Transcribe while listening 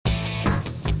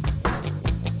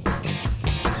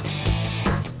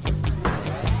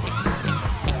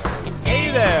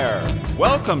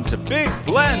Welcome to Big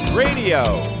Blend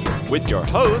Radio with your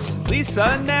hosts, Lisa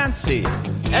and Nancy,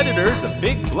 editors of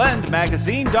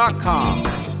BigBlendMagazine.com.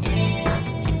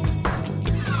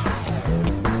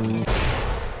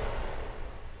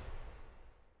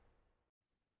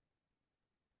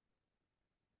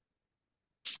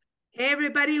 Hey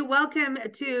everybody, welcome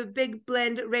to Big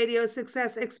Blend Radio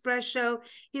Success Express Show.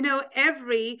 You know,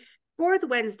 every fourth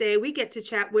Wednesday, we get to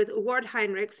chat with Ward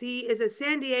Heinrichs. He is a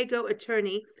San Diego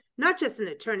attorney, not just an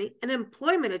attorney, an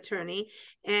employment attorney,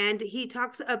 and he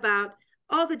talks about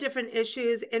all the different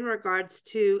issues in regards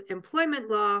to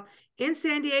employment law in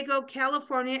San Diego,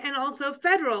 California, and also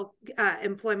federal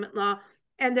employment law.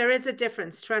 And there is a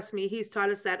difference. Trust me, he's taught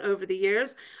us that over the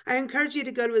years. I encourage you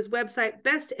to go to his website,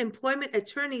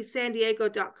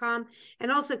 bestemploymentattorneysandiego.com,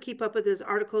 and also keep up with his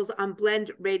articles on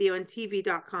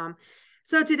blendradioandtv.com.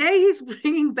 So today he's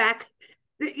bringing back,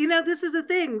 you know, this is a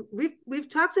thing. We've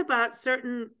talked about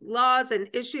certain laws and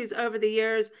issues over the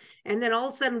years, and then all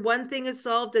of a sudden one thing is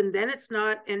solved and then it's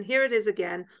not. And here it is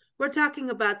again. We're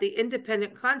talking about the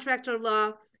independent contractor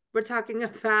law. We're talking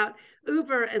about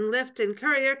Uber and Lyft and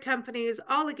courier companies.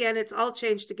 It's all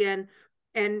changed again.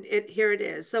 And here it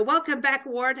is. So welcome back,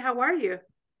 Ward. How are you?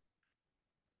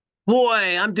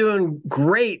 Boy, I'm doing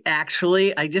great,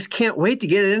 actually. I just can't wait to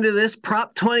get into this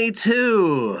Prop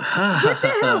 22. What the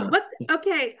hell?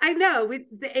 Okay, I know. With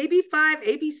the AB5,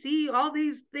 ABC, all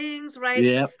these things, right?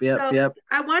 Yep.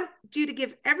 I want you to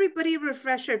give everybody a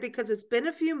refresher because it's been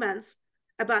a few months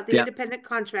about the independent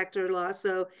contractor law.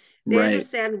 So they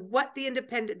understand what the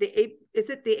independent,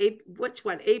 which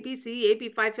one? ABC,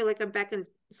 AB5, I feel like I'm back in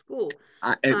school.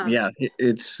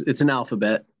 It's an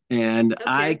alphabet. And okay.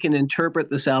 I can interpret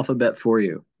this alphabet for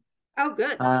you. Oh,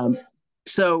 good.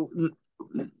 So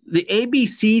the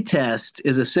ABC test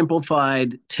is a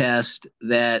simplified test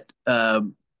that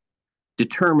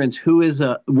determines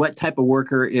what type of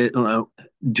worker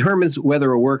determines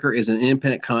whether a worker is an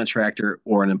independent contractor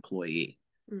or an employee.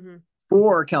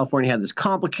 Mm-hmm. California had this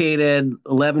complicated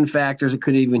 11 factors. It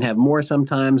could even have more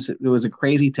sometimes. It was a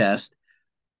crazy test.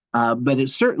 But it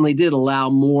certainly did allow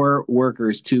more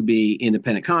workers to be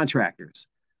independent contractors.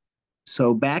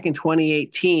 So back in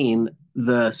 2018,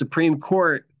 the Supreme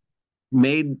Court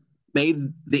made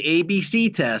the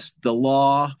ABC test the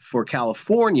law for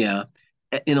California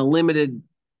in a limited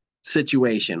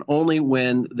situation, only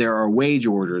when there are wage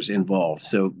orders involved.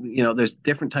 So, you know, there's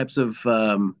different types of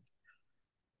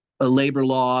labor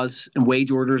laws, and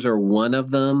wage orders are one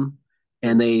of them.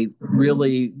 And they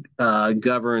really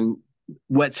govern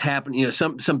what's happening, you know,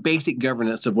 some basic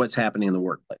governance of what's happening in the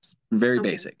workplace, very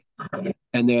basic.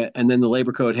 And then the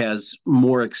labor code has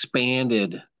more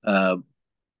expanded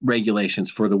regulations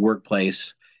for the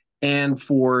workplace and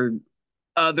for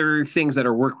other things that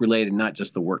are work related, not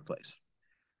just the workplace.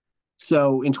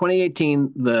 So in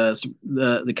 2018,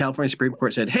 the California Supreme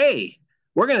Court said, hey,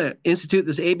 we're going to institute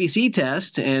this ABC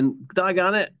test, and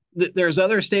doggone it, there's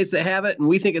other states that have it, and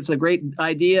we think it's a great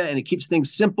idea, and it keeps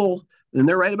things simple. And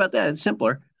they're right about that. It's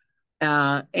simpler.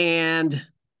 But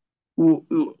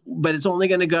it's only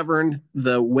going to govern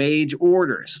the wage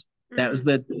orders. That was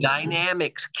the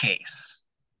Dynamics case,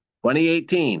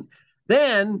 2018.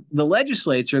 Then the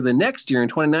legislature the next year in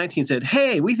 2019 said,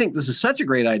 hey, we think this is such a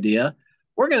great idea.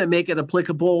 We're going to make it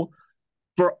applicable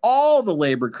for all the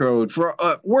labor code, for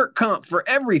work comp, for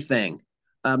everything.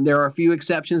 There are a few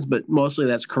exceptions, but mostly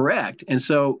that's correct. And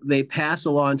so they passed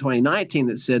a law in 2019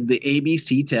 that said the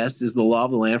ABC test is the law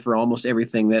of the land for almost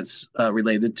everything that's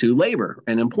related to labor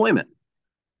and employment.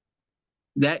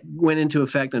 That went into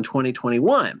effect in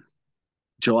 2021,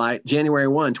 January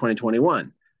 1,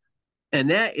 2021.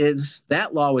 And that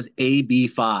law was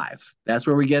AB5. That's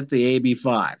where we get the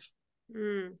AB5.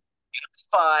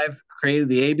 AB5 created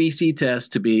the ABC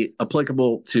test to be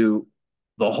applicable to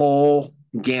the whole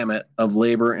gamut of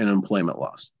labor and employment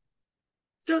laws.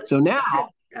 So now,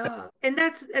 and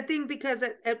that's a thing, because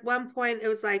at one point it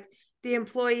was like the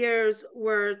employers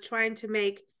were trying to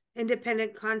make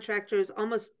independent contractors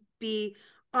almost be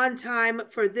on time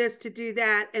for this to do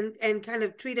that, and kind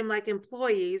of treat them like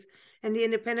employees. And the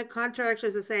independent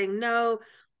contractors are saying, no,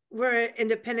 we're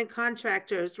independent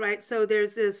contractors, right? So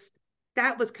there's this.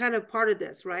 That was kind of part of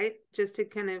this, right? Just to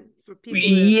kind of, for people.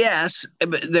 Yes,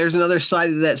 but there's another side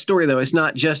of that story, though. It's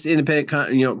not just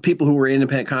independent, people who were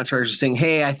independent contractors saying,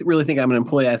 hey, I really think I'm an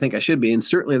employee. I think I should be. And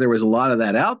certainly there was a lot of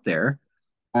that out there.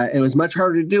 It was much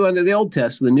harder to do under the old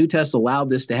test. So the new test allowed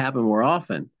this to happen more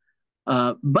often.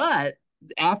 But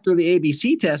after the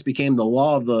ABC test became the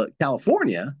law of the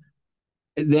California,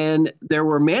 then there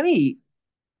were many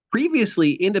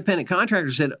previously independent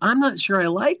contractors said, I'm not sure I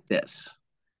like this.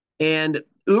 And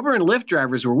Uber and Lyft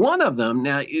drivers were one of them.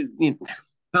 Now,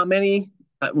 how many?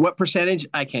 What percentage?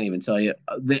 I can't even tell you.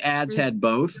 The ads had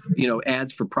both.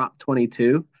 Ads for Prop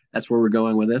 22. That's where we're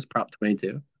going with this, Prop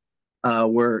 22.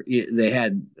 Where they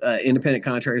had independent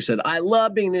contractors said, "I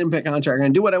love being an independent contractor. I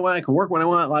can do what I want. I can work when I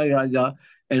want." Blah, blah, blah.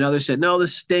 And others said, "No,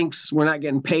 this stinks. We're not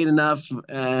getting paid enough,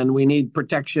 and we need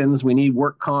protections. We need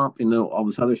work comp. All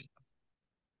this other stuff."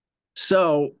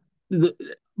 So,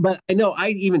 but I know I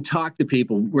even talked to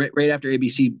people right after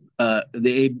ABC,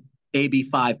 the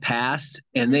AB5 passed,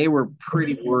 and they were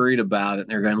pretty worried about it. And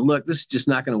they're going, "Look, this is just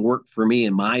not going to work for me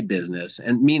in my business,"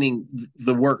 and meaning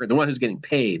the worker, the one who's getting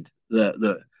paid,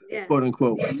 the quote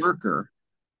unquote worker.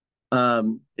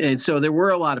 And so there were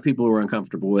a lot of people who were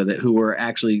uncomfortable with it, who were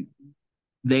actually,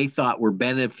 they thought were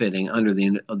benefiting under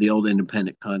the old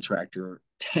independent contractor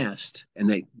test,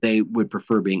 and they would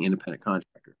prefer being independent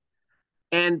contractors.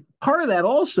 And part of that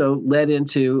also led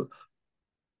into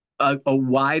a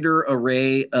wider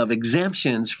array of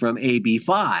exemptions from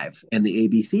AB5 and the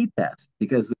ABC test,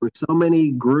 because there were so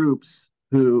many groups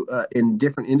who in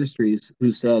different industries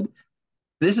who said,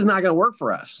 "This is not going to work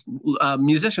for us."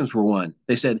 Musicians were one.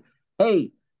 They said,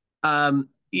 "Hey,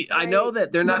 I know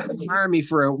that they're not going to hire me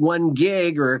for one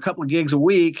gig or a couple of gigs a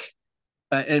week."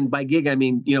 And by gig, I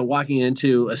mean, walking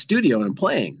into a studio and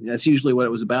playing. That's usually what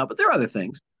it was about, but there are other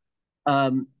things.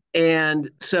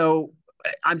 And so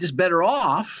I'm just better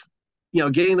off,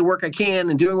 getting the work I can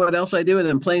and doing what else I do, and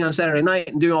then playing on Saturday night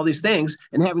and doing all these things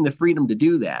and having the freedom to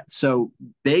do that. So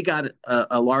they got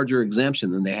a larger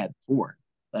exemption than they had before.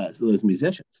 So those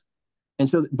musicians. And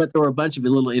so, but there were a bunch of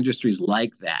little industries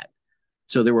like that.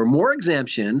 So there were more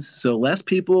exemptions. So less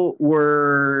people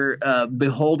were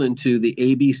beholden to the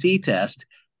ABC test.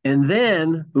 And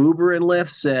then Uber and Lyft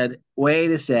said,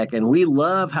 "Wait a second, we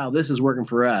love how this is working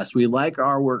for us. We like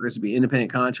our workers to be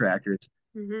independent contractors.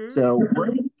 Mm-hmm. So we're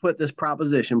going to put this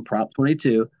proposition, Prop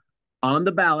 22, on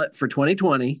the ballot for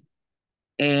 2020,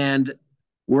 and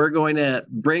we're going to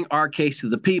bring our case to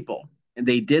the people." And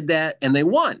they did that, and they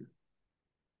won.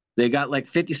 They got like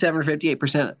 57 or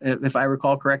 58%, if I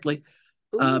recall correctly.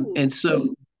 And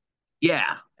so,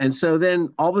 yeah. And so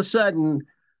then all of a sudden,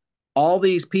 all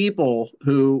these people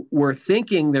who were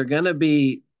thinking they're going to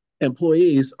be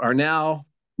employees are now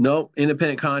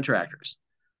independent contractors.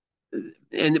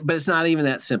 But it's not even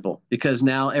that simple, because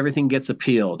now everything gets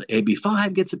appealed.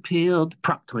 AB5 gets appealed.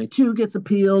 Prop 22 gets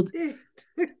appealed.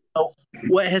 So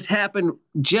what has happened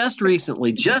just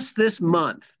recently, just this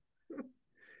month,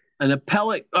 an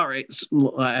appellate, all right,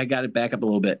 I got it back up a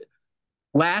little bit.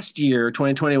 Last year,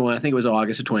 2021, I think it was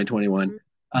August of 2021,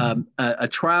 a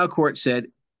trial court said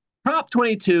Prop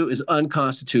 22 is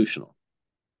unconstitutional.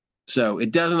 So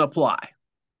it doesn't apply.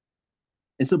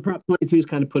 And so Prop 22 is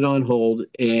kind of put on hold,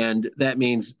 and that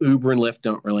means Uber and Lyft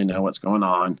don't really know what's going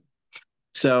on.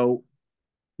 So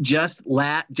just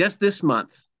this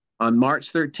month, on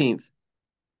March 13th,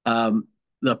 the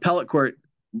appellate court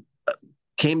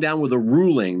came down with a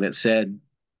ruling that said,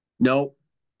 no,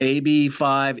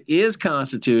 AB5 is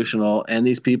constitutional, and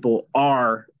these people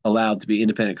are allowed to be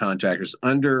independent contractors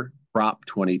under Prop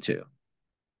 22.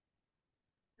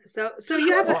 So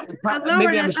you have a lower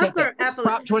and an upper appellate.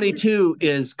 Prop 22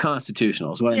 is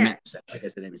constitutional, is what I meant to say. Like I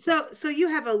said, so you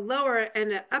have a lower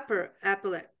and an upper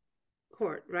appellate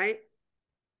court, right?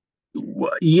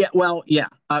 Yeah, well, yeah.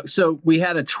 So we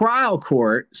had a trial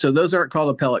court. So those aren't called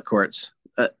appellate courts.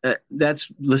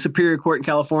 That's the Superior Court in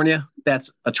California.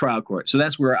 That's a trial court. So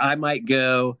that's where I might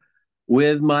go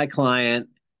with my client,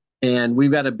 and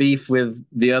we've got a beef with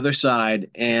the other side,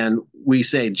 and we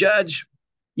say, "Judge,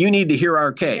 you need to hear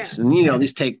our case." Yeah. And,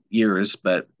 these take years,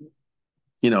 but,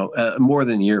 more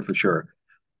than a year for sure,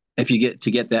 if you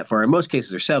get that far. In most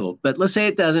cases, they're settled. But let's say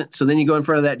it doesn't. So then you go in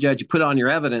front of that judge, you put on your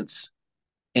evidence,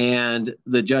 and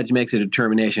the judge makes a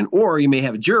determination. Or you may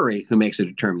have a jury who makes a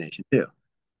determination too.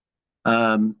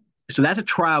 So that's a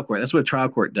trial court. That's what a trial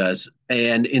court does.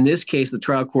 And in this case, the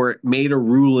trial court made a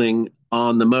ruling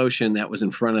on the motion that was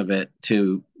in front of it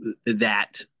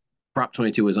that Prop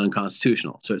 22 was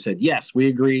unconstitutional. So it said, yes, we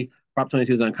agree, Prop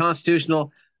 22 is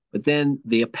unconstitutional. But then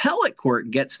the appellate court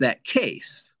gets that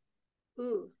case.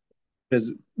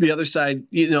 Because the other side,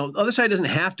 the other side doesn't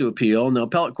have to appeal. And the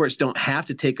appellate courts don't have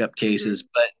to take up cases.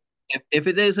 But if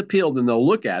it is appealed, then they'll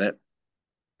look at it.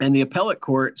 And the appellate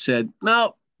court said,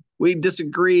 no, we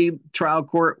disagree, trial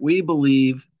court. We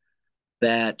believe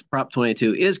that Prop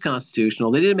 22 is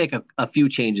constitutional. They did make a few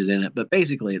changes in it, but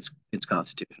basically it's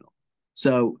constitutional.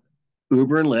 So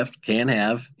Uber and Lyft can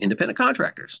have independent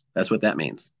contractors. That's what that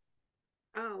means.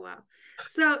 Oh, wow.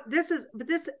 So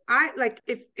I like,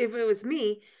 if it was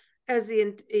me as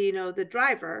the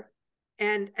driver,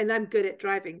 and I'm good at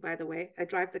driving, by the way. I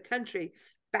drive the country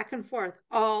back and forth,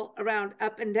 all around,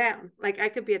 up and down. Like I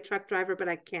could be a truck driver, but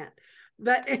I can't.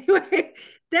 But anyway,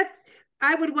 that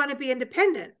I would want to be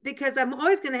independent because I'm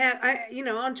always going to have,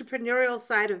 entrepreneurial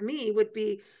side of me would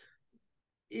be,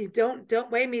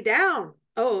 don't weigh me down.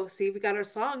 Oh, see, we got our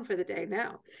song for the day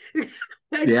now.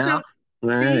 And Yeah. so, All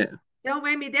see, right. don't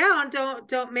weigh me down.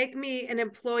 Don't make me an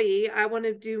employee. I want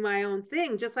to do my own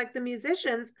thing, just like the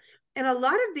musicians. And a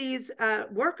lot of these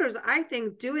workers, I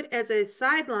think, do it as a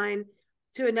sideline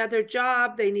to another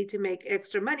job. They need to make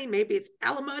extra money. Maybe it's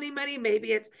alimony money.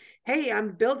 Maybe it's, hey,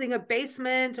 I'm building a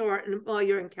basement, or well,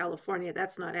 you're in California,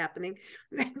 that's not happening.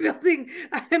 I'm building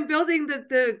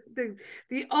the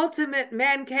ultimate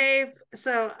man cave.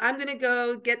 So I'm gonna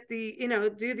go get do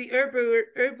the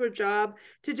Uber job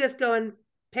to just go and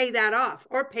pay that off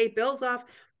or pay bills off.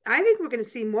 I think we're going to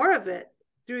see more of it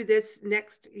through this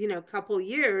next, couple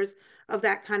years of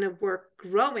that kind of work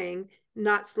growing,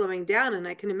 not slowing down. And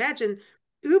I can imagine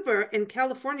Uber in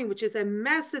California, which is a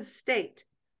massive state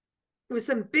with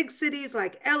some big cities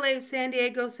like LA, San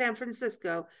Diego, San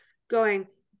Francisco, going,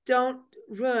 don't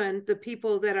ruin the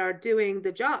people that are doing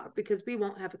the job, because we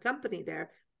won't have a company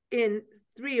there in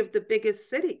 3 of the biggest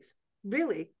cities.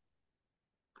 Really,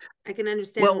 I can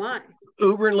understand why.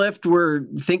 Uber and Lyft were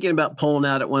thinking about pulling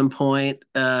out at one point.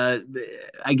 I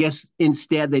guess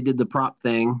instead they did the prop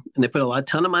thing, and they put a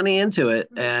ton of money into it,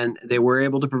 and they were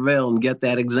able to prevail and get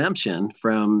that exemption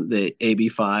from the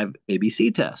AB5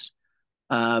 ABC test.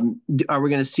 Are we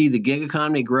going to see the gig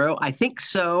economy grow? I think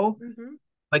so,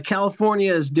 but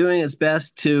California is doing its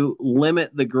best to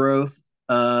limit the growth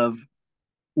of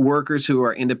workers who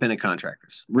are independent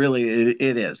contractors. Really,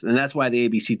 it is, and that's why the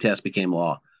ABC test became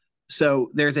law. So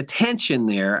there's a tension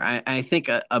there. I think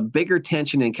a bigger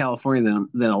tension in California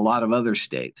than a lot of other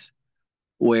states,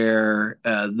 where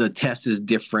the test is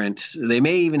different. They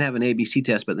may even have an ABC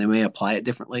test, but they may apply it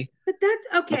differently. But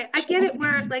that's okay. I get it.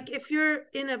 Where like if you're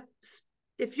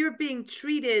being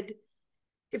treated,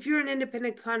 if you're an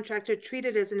independent contractor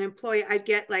treated as an employee, I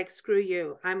get like, screw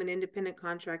you, I'm an independent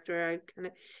contractor. I kind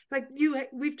of like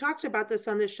we've talked about this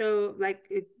on the show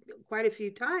like quite a few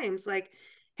times. Like,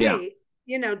 hey.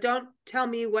 Yeah. Don't tell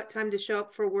me what time to show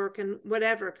up for work and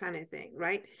whatever kind of thing,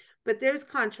 right? But there's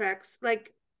contracts,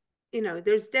 like,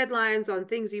 there's deadlines on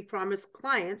things you promise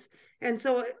clients. And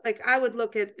so, like, I would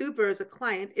look at Uber as a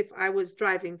client if I was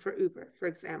driving for Uber, for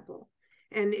example.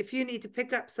 And if you need to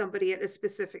pick up somebody at a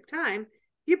specific time,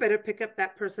 you better pick up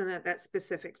that person at that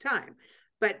specific time.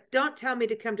 But don't tell me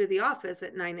to come to the office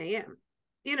at 9 a.m.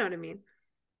 You know what I mean?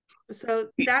 So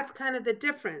that's kind of the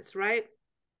difference, right?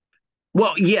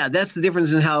 Well, yeah, that's the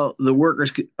difference in how the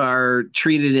workers are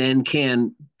treated and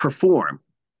can perform.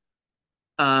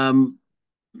 Again,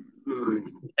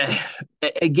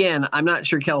 I'm not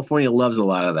sure California loves a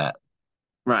lot of that.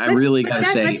 Right, I really got to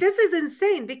say. But this is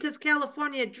insane, because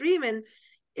California dreaming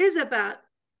is about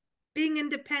being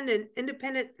independent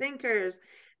thinkers.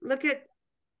 Look at,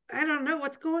 I don't know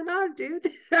what's going on,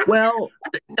 dude. Well,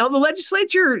 no, the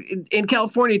legislature in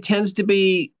California tends to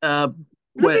be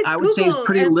what I would say is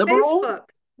pretty liberal. Facebook.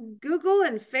 Google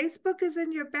and Facebook is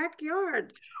in your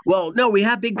backyard. Well, no, we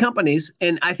have big companies,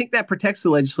 and I think that protects the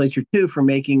legislature too from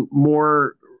making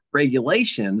more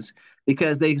regulations,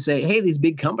 because they say, hey, these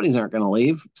big companies aren't going to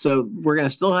leave, so we're going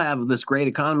to still have this great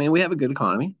economy, and we have a good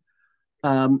economy.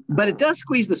 But it does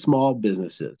squeeze the small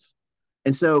businesses.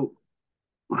 And so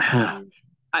I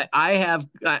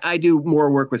do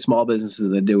more work with small businesses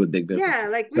than I do with big businesses. Yeah,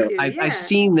 like so we do. I've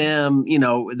seen them,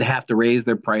 they have to raise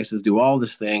their prices, do all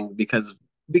this thing because,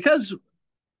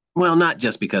 well, not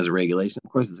just because of regulation,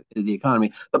 of course, it's the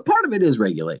economy, but part of it is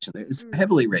regulation. It's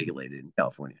heavily regulated in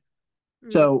California.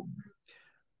 So,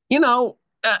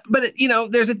 but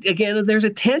there's a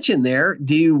tension there.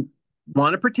 Do you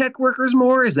want to protect workers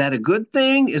more? Is that a good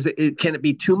thing? Can it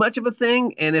be too much of a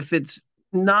thing? And if it's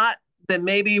not, then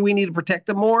maybe we need to protect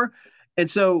them more. And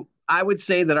so I would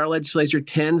say that our legislature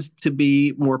tends to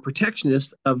be more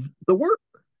protectionist of the worker.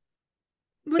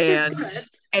 Which is good.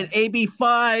 And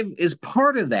AB5 is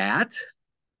part of that,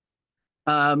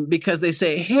 because they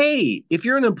say, hey, if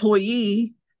you're an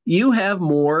employee, you have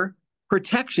more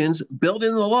protections built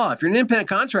into the law. If you're an independent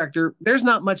contractor, there's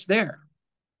not much there.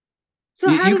 So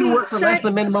you can work for less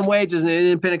than minimum wage as an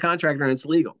independent contractor, and it's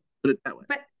legal. Put it that way.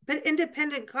 But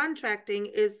independent contracting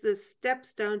is the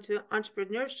stepstone to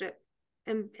entrepreneurship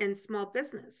and small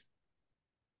business.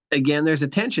 Again, there's a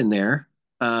tension there.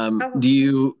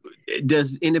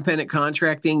 Does independent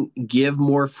contracting give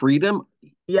more freedom?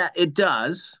 Yeah, it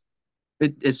does.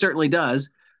 It certainly does.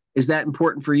 Is that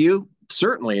important for you?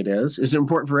 Certainly it is. Is it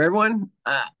important for everyone?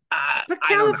 But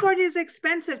I don't know. California is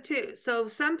expensive too. So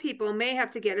some people may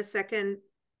have to get a second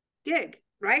gig,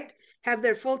 right? Have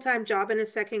their full-time job and a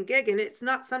second gig. And it's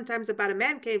not sometimes about a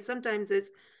man cave. Sometimes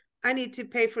it's, I need to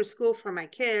pay for school for my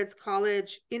kids,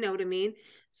 college, you know what I mean?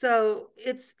 So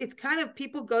it's kind of,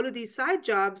 people go to these side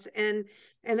jobs, and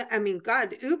I mean,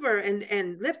 God, Uber and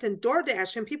Lyft and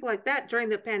DoorDash and people like that during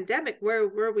the pandemic, where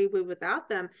were we without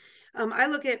them? I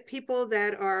look at people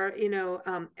that are,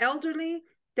 elderly,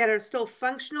 that are still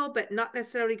functional, but not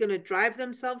necessarily going to drive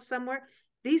themselves somewhere.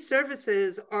 These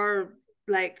services are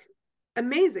like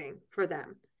amazing for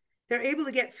them. They're able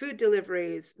to get food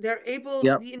deliveries. They're able,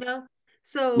 Yep.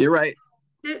 So You're right.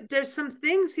 there's some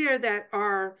things here that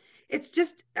are, it's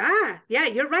just, yeah,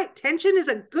 you're right. Tension is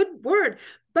a good word,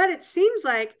 but it seems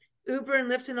like Uber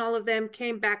and Lyft and all of them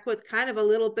came back with kind of a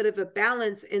little bit of a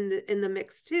balance in the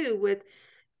mix too, with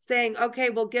saying, okay,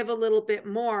 we'll give a little bit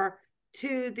more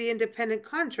to the independent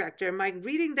contractor. Am I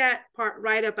reading that part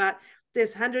right about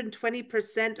this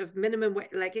 120% of minimum wage?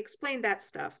 Like, explain that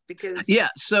stuff, because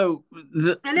So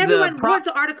and everyone, Ward's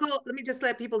article, let me just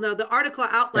let people know, the article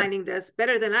outlining this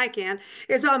better than I can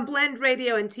is on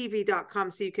blendradioandtv.com,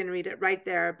 so you can read it right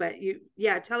there. But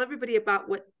tell everybody about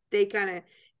what they kind of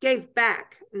gave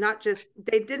back. Not just,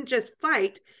 they didn't just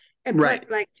fight and put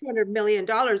like $200 million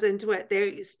into it.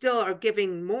 They still are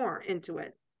giving more into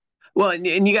it. Well, and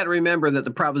you got to remember that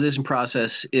the proposition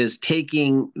process is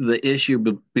taking the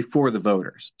issue before the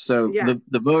voters. So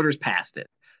the voters passed it.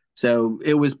 So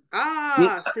it was.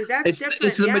 See, that's different.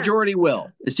 It's the majority will.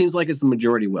 It seems like it's the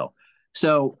majority will.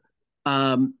 So,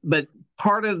 but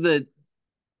part of the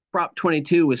Prop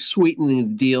 22 was sweetening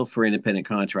the deal for independent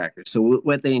contractors. So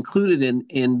what they included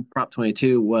in Prop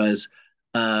 22 was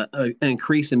an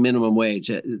increase in minimum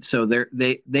wage. So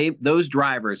those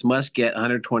drivers must get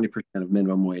 120% of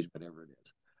minimum wage, whatever it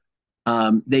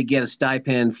is. They get a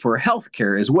stipend for health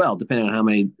care as well, depending on how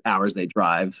many hours they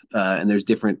drive. And there's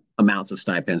different amounts of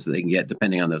stipends that they can get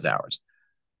depending on those hours.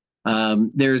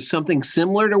 There's something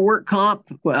similar to work comp.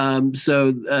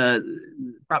 So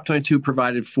Prop 22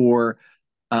 provided for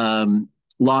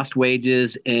lost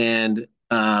wages and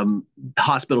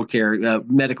hospital care,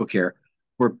 medical care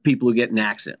for people who get in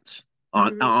accidents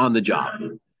on the job.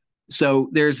 So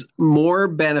there's more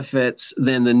benefits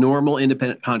than the normal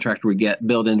independent contractor would get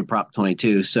built into Prop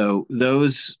 22. So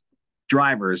those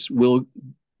drivers will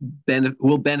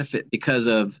benefit because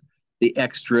of the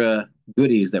extra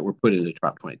goodies that were put into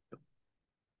Prop 22.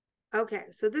 Okay,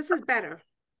 so this is better.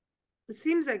 It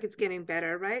seems like it's getting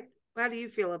better, right? How do you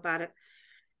feel about it?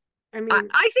 I mean,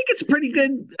 I think it's pretty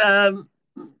good.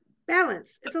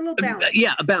 Balance. It's a little balance.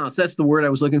 Yeah, a balance. That's the word I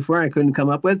was looking for. I couldn't come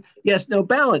up with. Yes, no,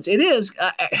 balance. It is,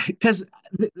 because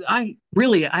I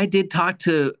did talk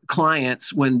to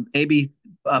clients when AB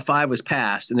 5 was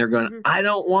passed, and they're going, I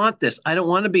don't want this. I don't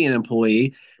want to be an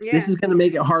employee. Yeah. This is going to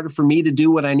make it harder for me to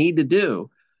do what I need to do.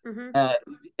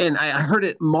 And I heard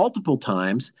it multiple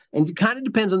times, and it kind of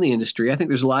depends on the industry. I think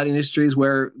there's a lot of industries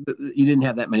where you didn't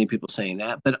have that many people saying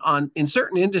that, but in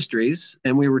certain industries,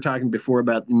 and we were talking before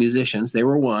about the musicians, they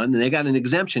were one, and they got an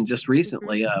exemption just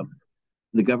recently.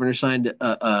 The governor signed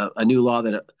a new law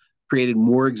that created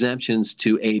more exemptions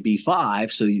to AB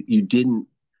 5, so you didn't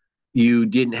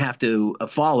have to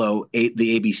follow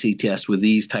the ABC test with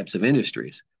these types of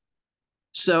industries.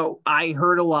 So I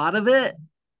heard a lot of it,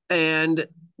 and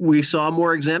we saw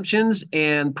more exemptions,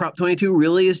 and Prop 22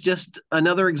 really is just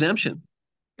another exemption.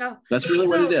 Oh, that's really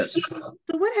what it is. So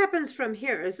what happens from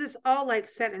here? Is this all like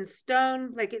set in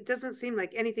stone? Like, it doesn't seem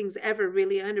like anything's ever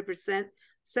really 100%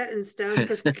 set in stone,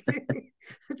 because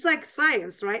it's like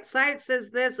science, right? Science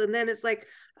says this, and then it's like,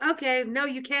 okay, no,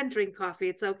 you can drink coffee.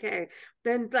 It's okay.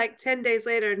 Then like 10 days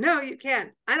later, no, you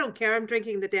can't. I don't care. I'm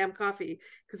drinking the damn coffee,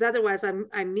 because otherwise I'm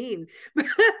mean. But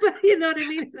you know what I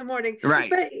mean, in the morning.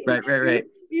 Right. But, Right.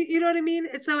 You know what I mean?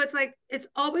 So it's like, it's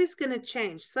always going to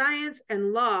change. Science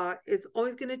and law is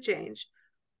always going to change,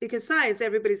 because science,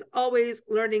 everybody's always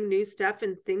learning new stuff,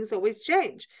 and things always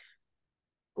change.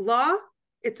 Law,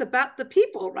 it's about the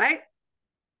people, right?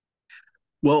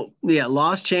 Well, yeah,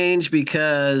 laws change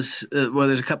because,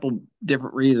 there's a couple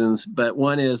different reasons, but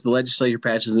one is the legislature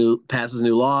passes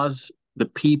new laws. The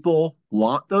people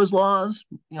want those laws,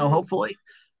 hopefully.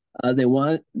 They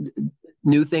want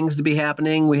new things to be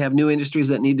happening. We have new industries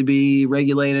that need to be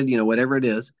regulated, whatever it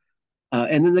is.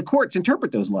 And then the courts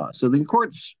interpret those laws. So the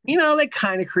courts, they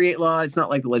kind of create law. It's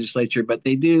not like the legislature, but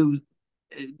they do,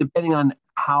 depending on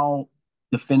how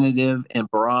definitive and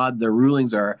broad the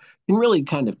rulings are, can really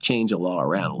kind of change a law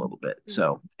around a little bit.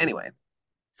 So anyway.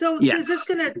 So is this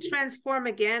going to transform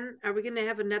again? Are we going to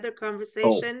have another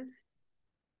conversation?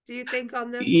 Do you think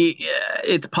on this? Yeah,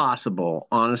 it's possible,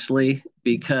 honestly,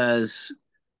 because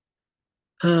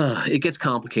it gets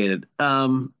complicated.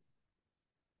 Now,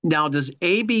 does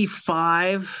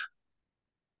AB5?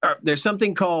 There's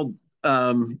something called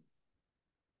does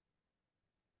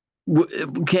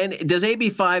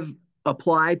AB5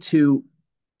 apply to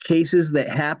cases that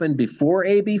happen before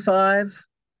AB5?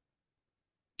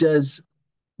 Does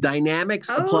dynamics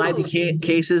apply to Oh,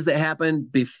 cases that happen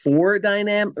before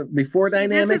see,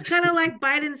 this is dynamics? kind of like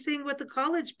Biden's thing with the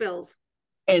college bills,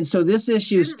 And so this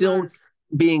issue is student still loans.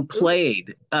 being Ooh,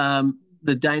 played.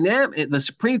 The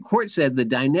Supreme Court said the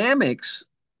dynamics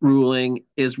ruling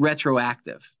is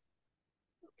retroactive,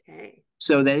 okay.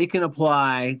 so that it can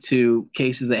apply to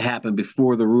cases that happened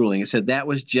before the ruling. It said that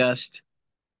was just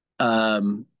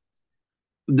um,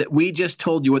 that we just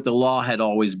told you what the law had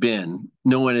always been.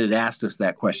 No one had asked us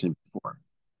that question before.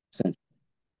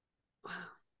 Wow.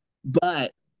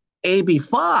 But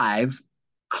AB5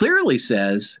 clearly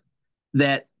says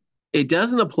that it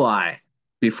doesn't apply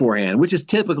beforehand, which is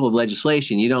typical of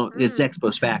legislation. You don't, it's ex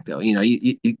post facto.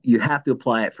 You have to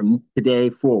apply it from today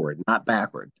forward, not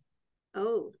backwards.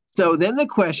 Oh, So then the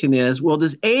question is, well,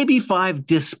 does AB5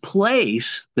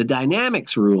 displace the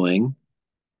dynamics ruling?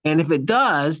 And if it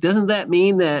does, doesn't that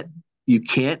mean that you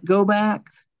can't go back?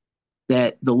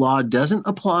 That the law doesn't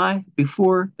apply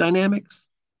before dynamics?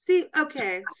 see,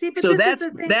 okay. See, but So this is that's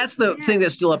the thing. that's the Yeah. thing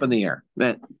that's still up in the air.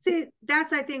 See,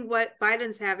 that's, I think, what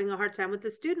Biden's having a hard time with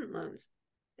the student loans,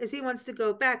 is he wants to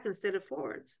go back instead of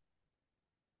forwards.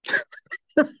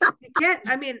 You can't,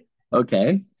 I mean,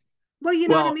 Okay. well, you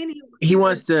know what I Well, mean? he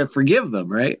wants to forgive them,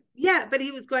 right? Yeah, but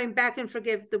he was going back and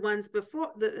forgive the ones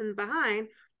before and behind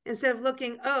instead of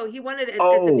looking. Oh, he wanted it at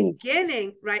the Oh,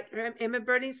 beginning, right? Him and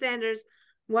Bernie Sanders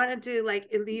wanted to like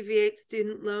alleviate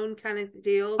student loan kind of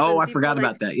deals, oh, and I people forgot like,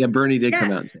 about that. Yeah, Bernie did come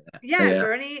yeah, out and say that. yeah, Yeah,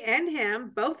 Bernie and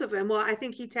him, both of them. Well, I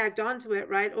think he tagged on to it,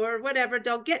 right? Or whatever.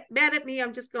 Don't get mad at me.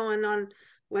 I'm just going on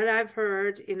what I've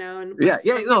heard, and yeah, what's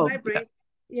yeah. in No, my yeah. brain.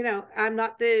 I'm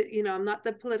not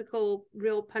the political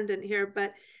real pundit here,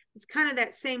 but it's kind of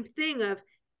that same thing of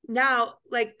now,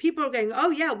 like people are going, oh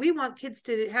yeah, we want kids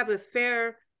to have a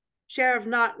fair share of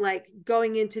not like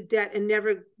going into debt and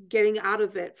never getting out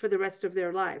of it for the rest of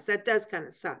their lives. That does kind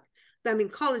of suck. I mean,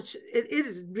 college, it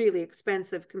is really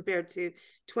expensive compared to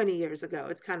 20 years ago.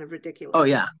 It's kind of Oh, ridiculous.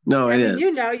 yeah. No, I it mean, is.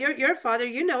 your father,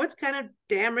 it's kind of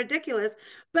damn ridiculous.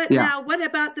 But Yeah, now what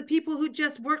about the people who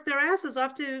just work their asses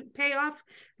off to pay off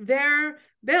their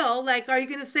bill? Like, are you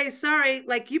going to say, sorry,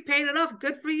 like you paid it off,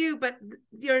 good for you, but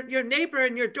your neighbor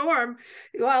in your dorm,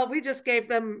 well, we just gave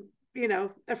them,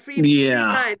 a free yeah,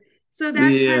 ride. So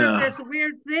that's kind of yeah, this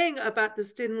weird thing about the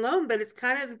student loan, but it's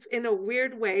kind of in a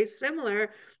weird way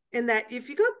similar in that if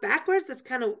you go backwards, it's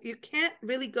kind of, you can't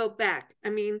really go back. I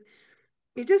mean,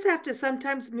 you just have to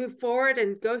sometimes move forward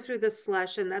and go through the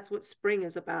slush, and that's what spring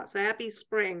is about. So happy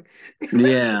spring.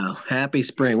 yeah. Happy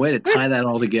spring. Way to tie that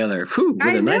all together. Whew, with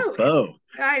I a nice know it's, bow.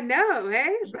 I know,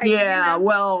 hey, like, Yeah,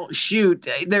 well, shoot,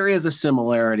 there is a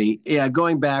similarity. Yeah,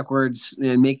 going backwards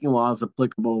and making laws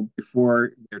applicable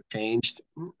before they're changed.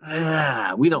 We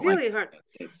it's don't like really hard.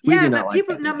 that. We Yeah, do not but like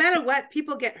people, that no narrative. matter what,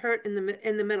 people get hurt in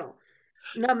the middle,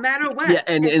 no matter Yeah, what.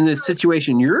 and And in the so,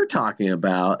 situation you're talking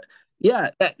about,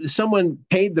 yeah, someone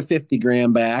paid the 50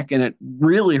 grand back and it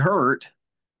really hurt,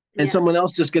 and yeah. someone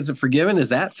else just gets it forgiven. Is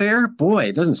that fair? Boy,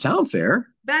 it doesn't sound fair.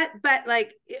 But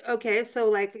like, okay, so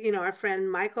like, our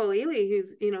friend Michael Ely,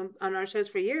 who's, on our shows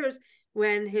for years,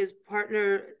 when his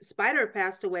partner Spider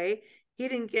passed away, he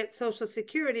didn't get Social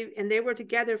Security, and they were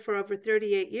together for over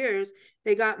 38 years.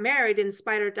 They got married, and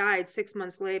Spider died 6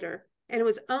 months later. And it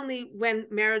was only when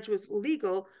marriage was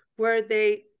legal where did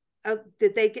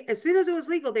they get, as soon as it was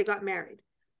legal, they got married.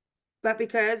 But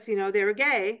because, they were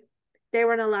gay, they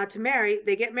weren't allowed to marry.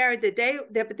 They get married the day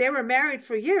that, but they were married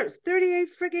for years, 38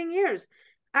 frigging years.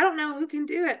 I don't know who can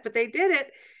do it, but they did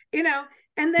it, and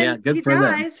Yeah, then good he for them.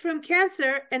 dies from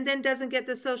cancer and then doesn't get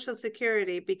the Social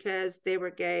Security because they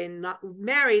were gay and not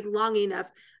married long enough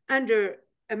under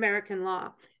American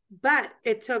law. But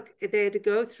they had to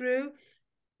go through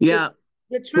Yeah.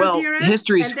 the Trump Well, era,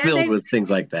 history's and then filled with things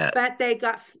like that. but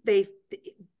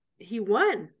he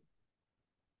won.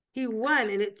 He won,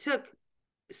 and it took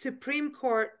Supreme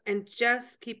Court and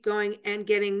just keep going and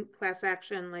getting class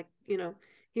action, like,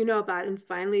 about it. And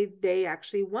finally they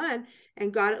actually won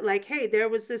and got it, like, hey, there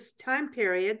was this time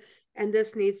period and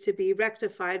this needs to be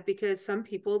rectified because some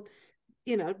people,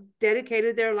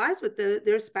 dedicated their lives with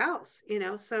their spouse,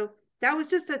 so that was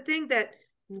just a thing that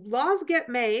laws get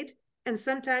made, and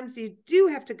sometimes you do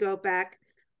have to go back,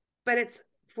 but it's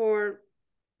for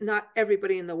not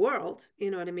everybody in the world,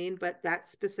 you know what I mean? But that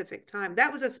specific time,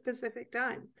 that was a specific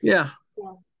time. Yeah.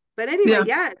 Yeah. But anyway,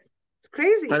 it's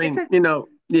crazy. I mean,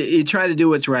 you try to do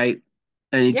what's right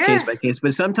in each case by case,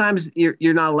 but sometimes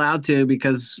you're not allowed to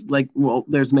because, like, well,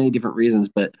 there's many different reasons,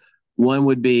 but one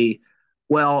would be,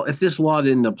 well, if this law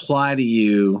didn't apply to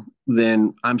you,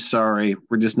 then I'm sorry,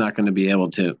 we're just not going to be able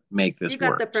to make this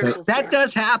work. So that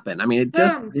does happen. I mean, it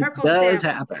does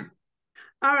happen.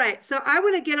 All right, so I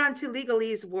want to get on to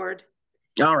legalese, Ward.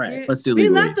 All right, let's do legalese. We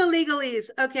love the legalese.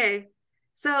 Okay,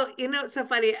 so it's so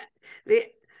funny. The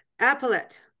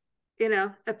appellate,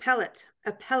 appellate,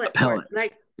 court,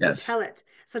 like appellate.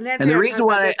 So Nancy, and the reason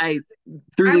why I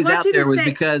threw these out there was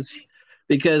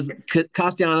because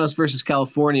Castellanos versus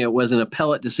California was an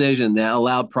appellate decision that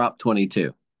allowed Prop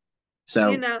 22.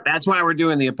 So that's why we're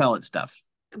doing the appellate stuff.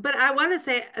 But I want to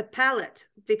say appellate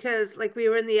because, like, we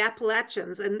were in the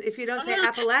Appalachians, and if you don't say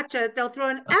Appalachia, they'll throw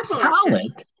an Appalachia.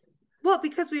 Well,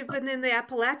 because we've been in the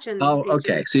Appalachian. Oh, region.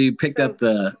 Okay. So you picked up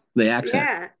the accent.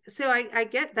 Yeah. So I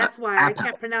get that's why I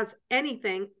can't pronounce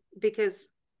anything because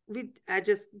too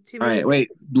many. All right, wait.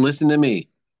 Listen to me.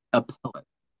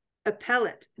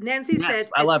 Appellate. Nancy said.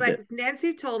 I loved it.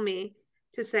 Nancy told me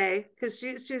to say because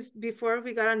she's before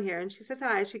we got on here, and she says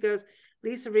hi. She goes,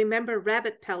 Lisa, remember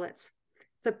rabbit pellets.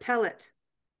 It's a pellet,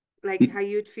 like how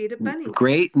you'd feed a bunny.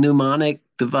 Great mnemonic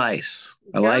device.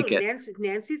 I like it.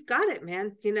 Nancy's got it,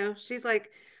 man. She's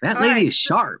like, that lady is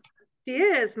sharp. She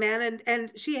is, man,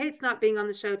 and she hates not being on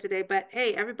the show today. But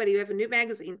hey, everybody, we have a new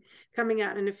magazine coming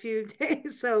out in a few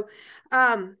days. So,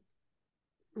 come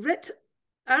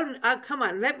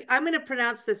on, I'm going to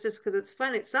pronounce this just because it's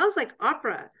fun. It sounds like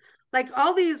opera, like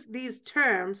all these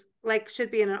terms like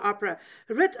should be in an opera.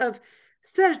 Writ of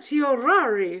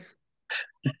certiorari.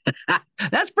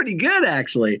 That's pretty good,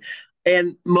 actually.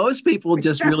 And most people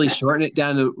just really shorten it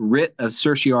down to writ of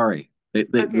certiorari. They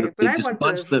just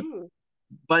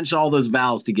bunch all those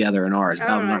vowels together in ours.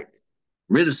 Right.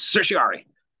 Writ of certiorari.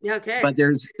 Okay. But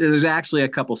there's actually a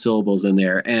couple syllables in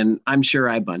there, and I'm sure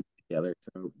I bunched together.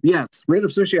 So yes, writ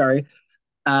of certiorari.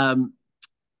 Now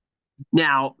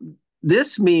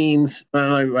this means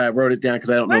I wrote it down because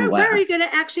I don't know. Where are you going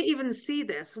to actually even see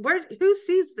this? Who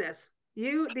sees this?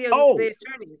 You, the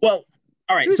attorneys. Well,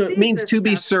 all right. So it means to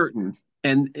be certain.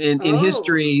 And in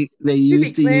history, they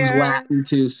used to use Latin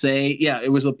to say, it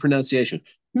was a pronunciation.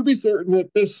 To be certain that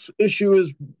this issue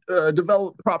is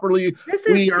developed properly,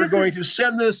 we are going to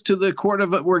send this to the court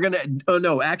of it. We're going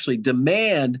to,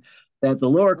 demand that the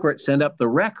lower court send up the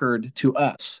record to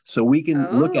us so we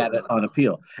can look at it on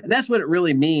appeal. And that's what it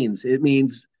really means. It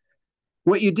means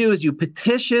what you do is you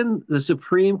petition the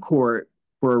Supreme Court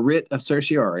for a writ of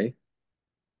certiorari.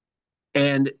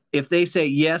 And if they say,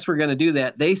 yes, we're going to do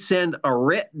that, they send a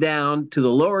writ down to the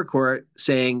lower court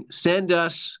saying, send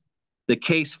us the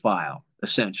case file,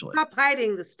 essentially. Stop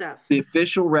hiding the stuff. The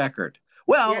official record.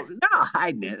 Well, they're not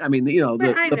hiding it. I mean, the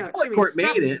appellate court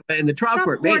made it, and the trial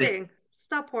court made it.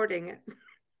 Stop hoarding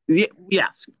it.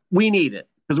 Yes, we need it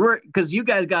because you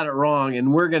guys got it wrong,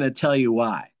 and we're going to tell you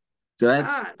why. So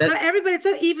so everybody, it's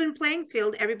an even playing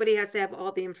field. Everybody has to have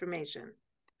all the information.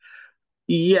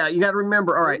 Yeah, you got to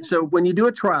remember. All right, so when you do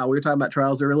a trial, we were talking about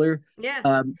trials earlier.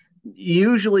 Yeah.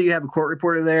 Usually you have a court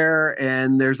reporter there,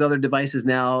 and there's other devices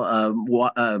now,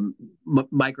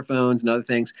 microphones and other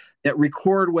things that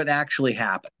record what actually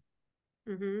happened.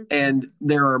 Mm-hmm. And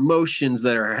there are motions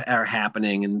that are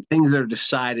happening and things that are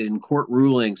decided in court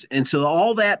rulings. And so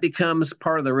all that becomes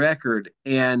part of the record.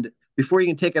 And before you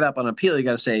can take it up on appeal, you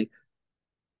got to say,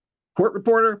 court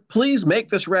reporter, please make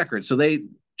this record. So they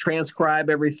transcribe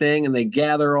everything and they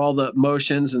gather all the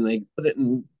motions and they put it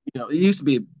in, it used to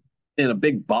be in a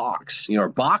big box, or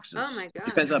boxes. Oh my God.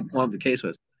 Depends on what the case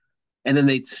was. And then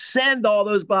they send all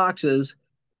those boxes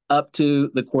up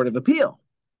to the Court of Appeal.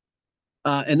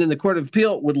 And then the Court of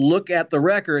Appeal would look at the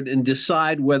record and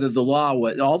decide whether the law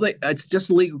it's just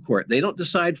a legal court. They don't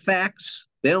decide facts.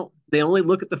 They only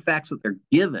look at the facts that they're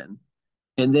given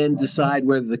and then decide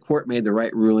whether the court made the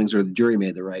right rulings or the jury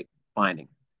made the right finding.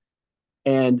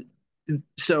 And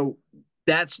so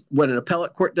that's what an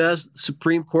appellate court does.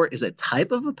 Supreme Court is a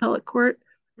type of appellate court.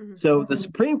 Mm-hmm. So the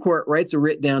Supreme Court writes a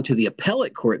writ down to the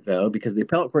appellate court, though, because the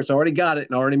appellate court's already got it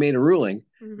and already made a ruling.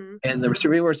 Mm-hmm. And the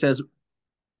Supreme Court says,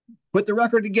 put the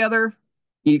record together.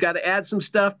 You got to add some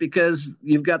stuff because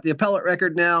you've got the appellate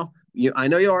record now. I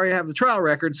know you already have the trial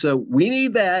record, so we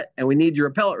need that, and we need your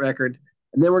appellate record.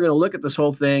 And then we're going to look at this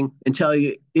whole thing and tell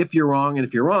you if you're wrong, and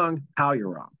if you're wrong, how you're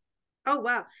wrong. Oh,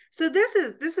 wow. So this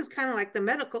is kind of like the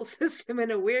medical system in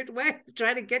a weird way,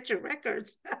 trying to get your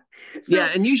records.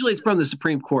 And usually it's from the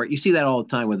Supreme Court. You see that all the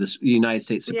time with the United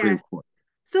States Supreme Court.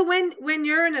 So when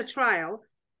you're in a trial,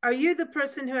 are you the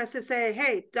person who has to say,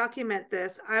 hey, document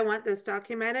this, I want this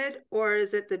documented? Or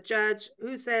is it the judge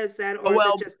who says that? Oh, Or is it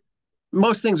well, just,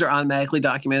 most things are automatically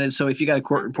documented. So if you got a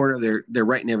court okay, reporter, they're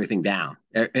writing everything down.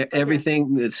 okay,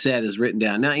 Everything that's said is written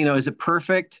down. Now, is it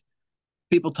perfect?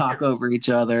 People talk no. over each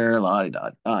other, la da,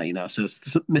 so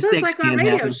So it's mistakes like our can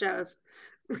radio happen. shows.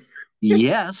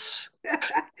 Yes,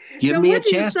 give No me a wonder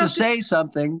you're chance so to good. say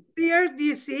something.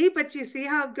 You see, but you see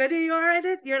how good you are at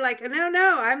it? You're like,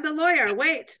 no, I'm the lawyer.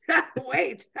 Wait,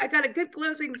 wait, I got a good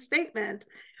closing statement.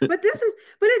 But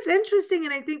it's interesting.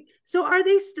 And I think, so are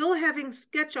they still having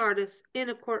sketch artists in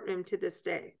a courtroom to this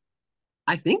day?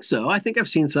 I think so. I think I've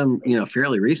seen some, It's,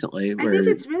 fairly recently I think where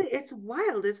it's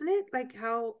wild, isn't it? Like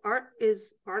how art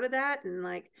is part of that. And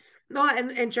like, no,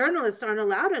 and journalists aren't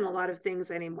allowed in a lot of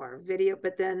things anymore, video,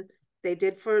 but then they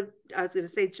did for, I was going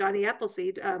to say Johnny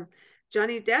Appleseed,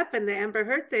 Johnny Depp and the Amber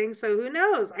Heard thing. So who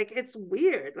knows? Like, it's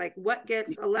weird. Like what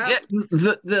gets yeah, allowed?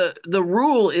 the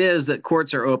rule is that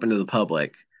courts are open to the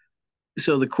public.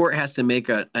 So the court has to make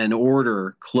an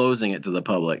order closing it to the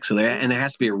public. So there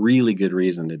has to be a really good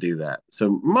reason to do that.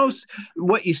 So most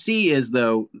what you see is,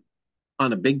 though,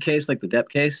 on a big case like the Depp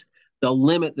case, they'll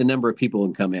limit the number of people who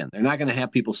can come in. They're not going to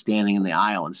have people standing in the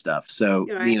aisle and stuff. So,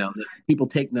 You're right. people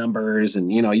take numbers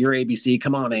and, you're ABC,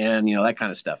 come on in, that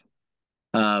kind of stuff.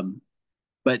 Um,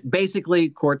 but basically,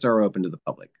 courts are open to the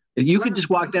public. You could Wow. just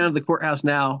walk down to the courthouse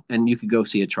now and you could go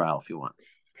see a trial if you want.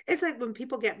 It's like when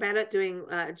people get bad at doing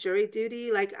jury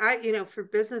duty, like for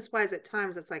business wise, at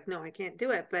times it's like, no, I can't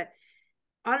do it. But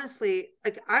honestly,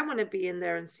 like I want to be in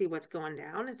there and see what's going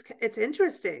down. It's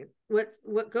interesting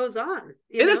what goes on.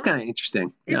 It is kind of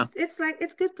interesting. Yeah. It's like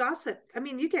it's good gossip. I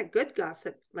mean, you get good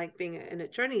gossip like being an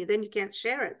attorney, then you can't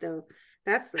share it though.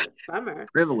 That's the bummer.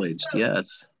 Privileged. So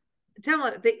Yes. tell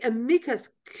me the amicus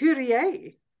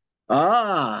curiae.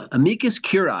 Amicus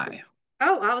curiae.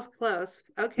 Oh, I was close.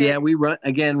 Yeah, Okay. we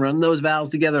run those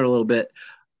vowels together a little bit.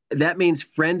 That means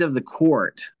friend of the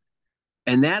court.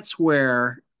 And that's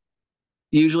where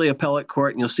usually appellate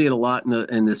court, and you'll see it a lot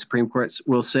in the Supreme Courts,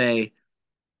 will say,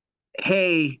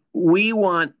 hey, we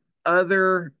want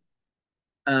other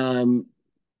um,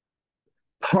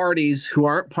 parties who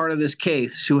aren't part of this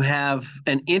case, who have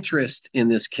an interest in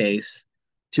this case,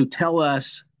 to tell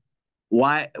us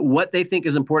what they think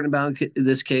is important about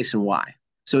this case and why.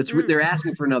 So they're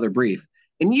asking for another brief,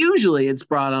 and usually it's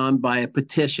brought on by a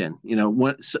petition.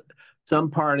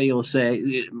 Some party will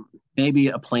say, maybe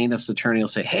a plaintiff's attorney will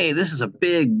say, hey, this is a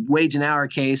big wage and hour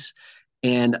case,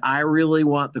 and I really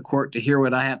want the court to hear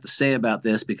what I have to say about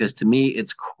this because to me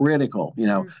it's critical.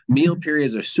 Meal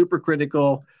periods are super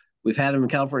critical. We've had them in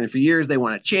California for years. They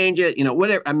want to change it.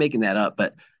 Whatever. I'm making that up,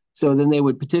 but so then they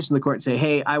would petition the court and say,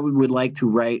 hey, I would like to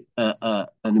write an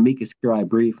amicus curiae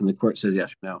brief, and the court says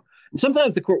yes or no. And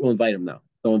sometimes the court will invite them, though.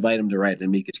 They'll invite them to write an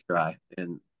amicus curiae,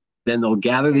 and then they'll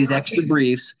gather these extra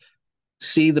briefs,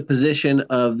 see the position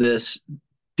of this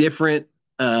different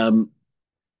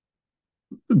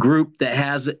group that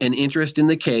has an interest in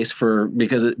the case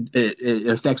because it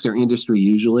affects their industry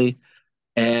usually,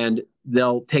 and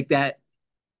they'll take that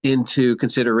into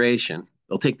consideration.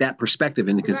 They'll take that perspective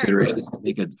into consideration and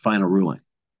make a final ruling.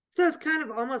 So it's kind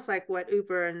of almost like what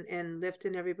Uber and Lyft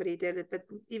and everybody did it, but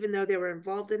even though they were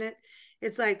involved in it,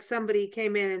 it's like somebody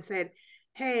came in and said,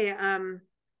 hey,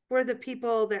 we're the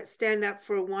people that stand up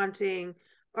for wanting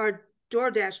our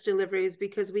DoorDash deliveries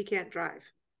because we can't drive.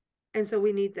 And so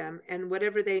we need them, and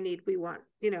whatever they need, we want,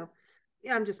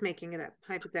 I'm just making it up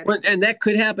hypothetically. And that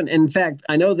could happen. In fact,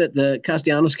 I know that the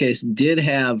Castellanos case did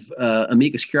have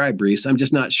amicus curiae briefs. I'm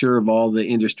just not sure of all the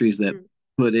industries that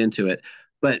put into it.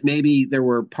 But maybe there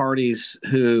were parties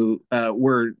who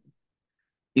were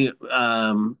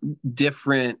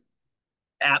different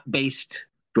app-based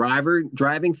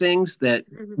driving things that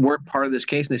weren't part of this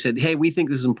case. And they said, hey, we think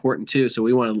this is important too. So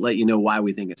we want to let you know why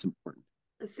we think it's important.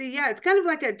 See, yeah, it's kind of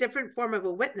like a different form of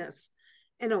a witness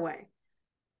in a way.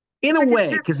 In a way,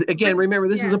 because again, remember,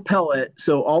 this is appellate,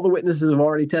 so all the witnesses have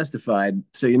already testified,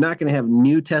 so you're not going to have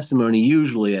new testimony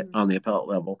usually on the appellate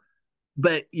level,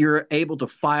 but you're able to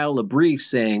file a brief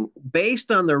saying,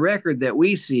 based on the record that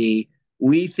we see,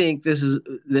 we think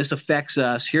this affects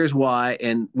us, here's why,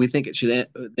 and we think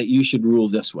that you should rule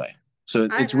this way. So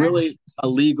it's really a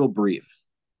legal brief.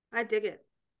 I dig it.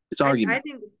 It's argument.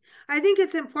 I think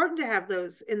it's important to have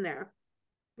those in there.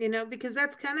 Because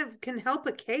that's kind of can help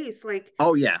a case. Like,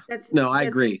 oh yeah, I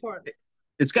agree. Important.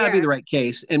 It's got to be the right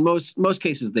case. And most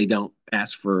cases they don't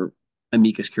ask for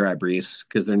amicus curiae briefs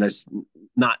because they're just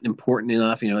not important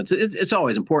enough. It's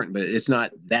always important, but it's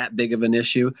not that big of an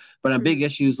issue. But on big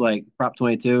issues like Prop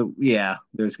 22, yeah,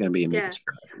 there's going to be amicus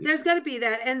curiae briefs. There's got to be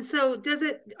that. And so,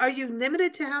 are you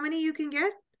limited to how many you can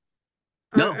get?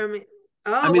 No. I mean,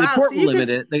 oh, I mean, the wow. So court will you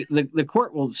limit could, it. The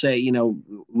court will say,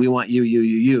 we want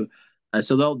you.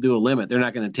 So they'll do a limit. They're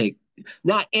not going to take.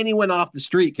 Not anyone off the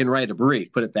street can write a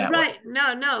brief. Put it that way. right.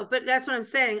 No, but that's what I'm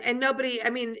saying. And nobody, I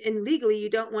mean, and legally, you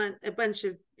don't want a bunch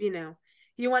of,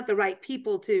 you want the right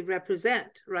people to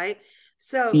represent, right?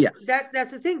 So Yes.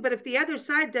 that's the thing. But if the other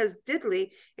side does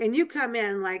diddly and you come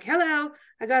in like, hello,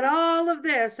 I got all of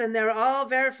this and they're all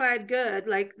verified good,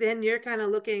 like then you're kind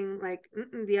of looking like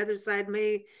the other side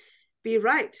may be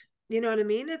right. You know what I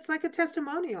mean? It's like a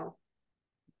testimonial,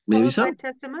 Maybe qualified so.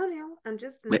 testimonial. I'm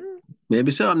just,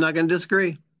 Maybe so. I'm not going to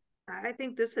disagree. I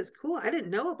think this is cool. I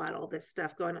didn't know about all this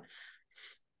stuff going on.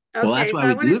 Well, that's Okay, why so I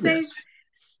we want to do say this.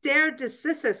 stare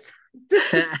decisis.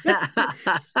 Starry.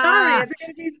 Is it going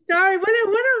to be starry? What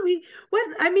are we? What?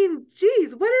 I mean,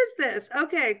 geez, what is this?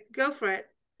 Okay, go for it.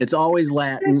 It's always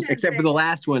Latin, Decision except for the thing.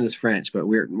 last one is French, but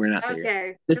we're not there yet.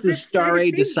 Okay, This because is it stare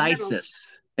seems middle.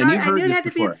 decisis, and Sorry, you've I knew heard it this had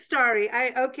to be in before. starry.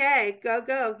 Okay,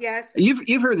 go. Yes.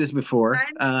 You've heard this before.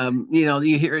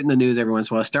 You hear it in the news every once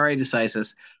in a while. Stare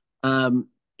decisis,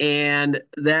 and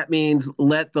that means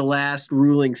let the last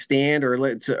ruling stand, or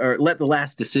let the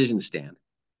last decision stand.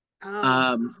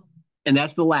 Oh. And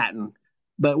that's the Latin.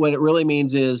 But what it really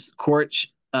means is courts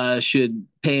should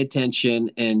pay attention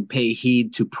and pay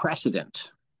heed to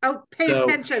precedent. Oh, pay So,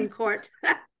 attention, court.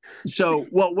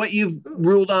 what you've Ooh.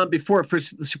 ruled on before for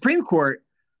the Supreme Court,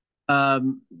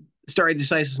 stare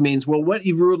decisis means, well, what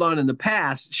you've ruled on in the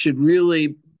past should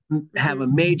really have a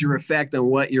major effect on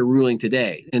what you're ruling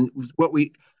today. And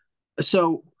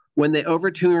so when they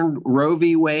overturned Roe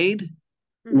v. Wade,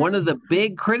 one of the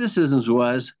big criticisms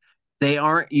was they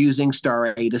aren't using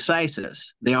stare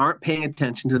decisis. They aren't paying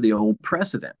attention to the old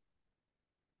precedent.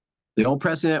 The old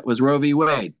precedent was Roe v.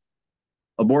 Wade.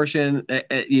 Abortion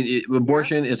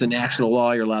is a national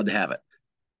law. You're allowed to have it.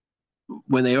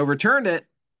 When they overturned it,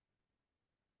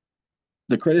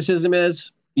 the criticism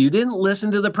is you didn't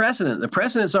listen to the precedent. The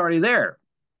precedent's already there.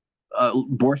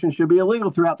 Abortion should be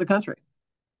illegal throughout the country.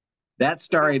 That's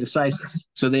stare decisis.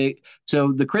 So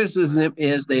the criticism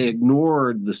is they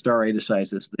ignored the stare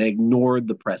decisis. They ignored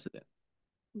the precedent.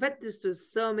 But this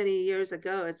was so many years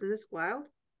ago. Isn't this wild?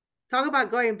 Talk about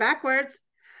going backwards.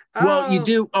 Well, you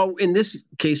do. Oh, in this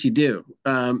case, you do.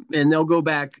 And they'll go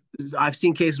back. I've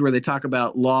seen cases where they talk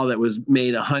about law that was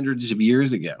made hundreds of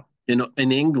years ago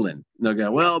in England. And they'll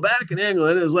go, well, back in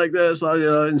England, it was like this.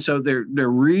 And so they're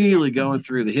really going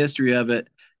through the history of it.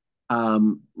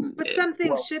 But some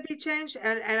things should be changed,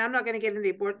 and I'm not going to get into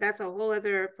the abort. That's a whole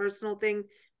other personal thing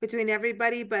between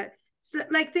everybody. But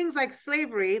like things like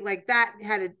slavery, like that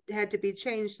had to be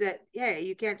changed. That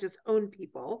you can't just own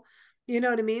people. You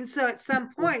know what I mean? So at some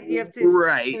point, you have to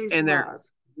change and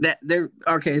laws. They're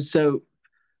okay. So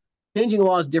changing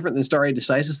law is different than stare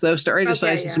decisis, though. Stare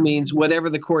decisis means whatever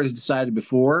the court has decided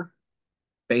before,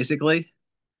 basically.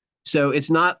 So it's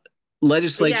not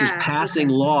legislatures passing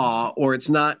law, or it's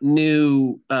not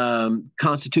new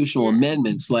constitutional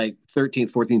amendments like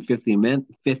 13th, 14th,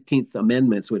 15th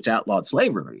Amendments, which outlawed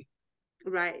slavery.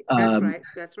 Right.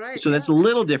 That's right. So that's a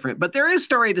little different. But there is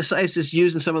stare decisis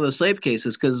used in some of those slave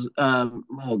cases because,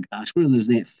 what are those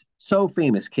names? So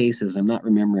famous cases, I'm not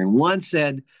remembering. One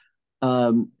said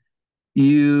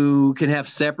you can have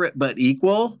separate but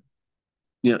equal,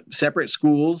 separate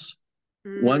schools,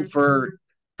 one for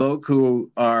folk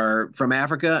who are from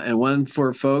Africa and one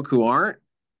for folk who aren't.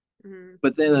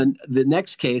 But then the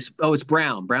next case, it's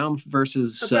Brown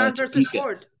versus Topeka.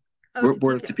 Ford.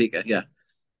 Board of Topeka, yeah.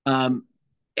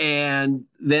 And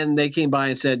then they came by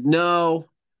and said, no,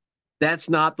 that's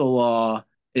not the law.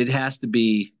 It has to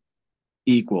be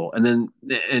equal. And then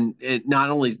and not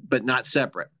only, but not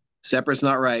separate. Separate's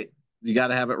not right. You got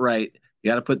to have it right.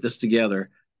 You got to put this together.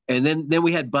 And then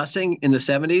we had busing in the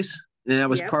 70s. And that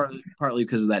was partly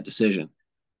because of that decision.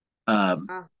 We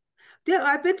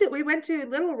went to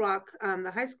Little Rock,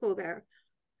 the high school there,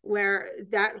 where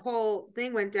that whole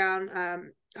thing went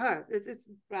down. It's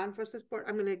Brown versus Port.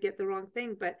 I'm going to get the wrong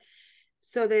thing, but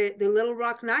so the Little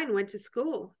Rock Nine went to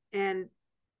school, and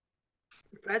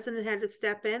the president had to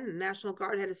step in, the National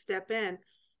Guard had to step in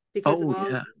because of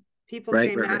all people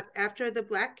came out after the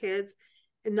black kids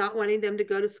and not wanting them to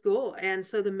go to school, and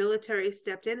so the military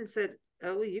stepped in and said,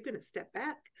 "Oh, you're going to step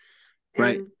back."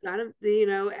 And got him,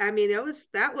 I mean,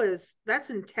 that's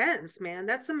intense, man.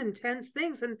 That's some intense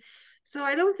things. And so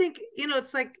I don't think,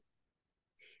 it's like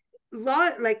law,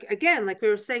 like, again, like we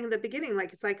were saying in the beginning,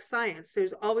 like, it's like science.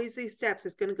 There's always these steps.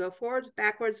 It's going to go forwards,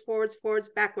 backwards,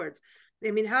 backwards.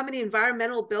 I mean, how many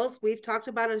environmental bills we've talked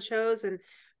about on shows and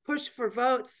pushed for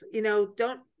votes,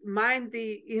 don't mind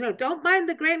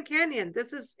the Grand Canyon.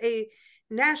 This is a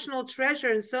national treasure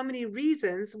and so many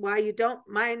reasons why you don't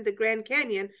mind the Grand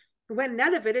Canyon when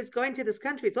none of it is going to this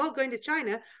country. It's all going to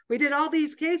China. We did all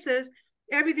these cases,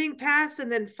 everything passed,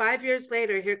 and then 5 years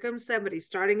later, here comes somebody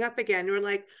starting up again. You're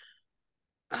like,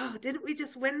 oh, didn't we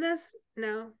just win this?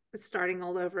 No, it's starting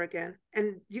all over again.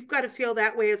 And you've got to feel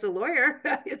that way as a lawyer.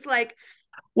 It's like,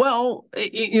 well,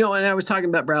 and I was talking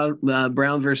about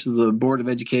Brown versus the Board of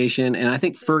Education, and I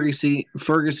think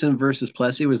Ferguson versus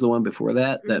Plessy was the one before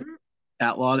that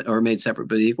outlawed or made separate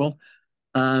but equal.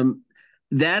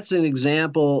 That's an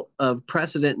example of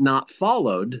precedent not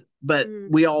followed, but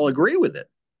we all agree with it.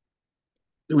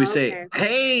 We say,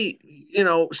 hey,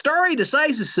 stare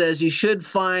decisis says you should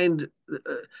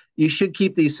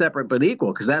keep these separate but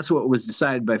equal because that's what was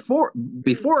decided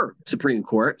before Supreme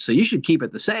Court. So you should keep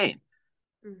it the same.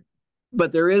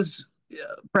 But there is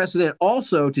precedent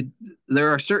also there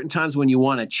are certain times when you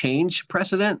want to change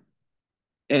precedent.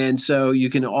 And so you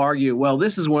can argue, well,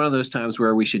 this is one of those times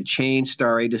where we should change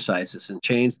stare decisis and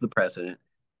change the precedent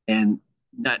and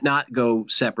not go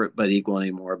separate but equal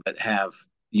anymore, but have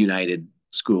united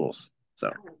schools.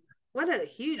 So what a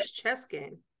huge chess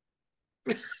game.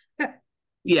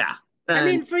 Yeah. I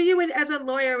mean, for you as a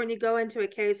lawyer, when you go into a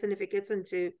case and if it gets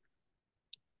into,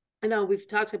 I know we've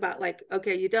talked about like,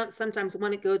 okay, you don't sometimes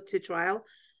want to go to trial,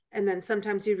 and then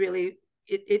sometimes you really,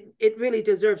 it really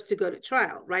deserves to go to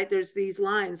trial, right? There's these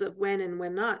lines of when and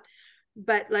when not.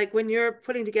 But like when you're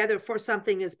putting together for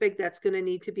something as big that's going to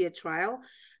need to be a trial,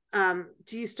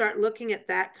 do you start looking at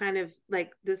that kind of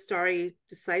like the stare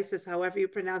decisis, however you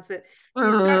pronounce it? Do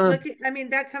you start looking? I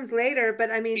mean, that comes later, but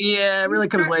I mean, yeah, it really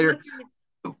comes later.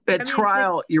 At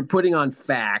trial, you're putting on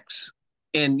facts.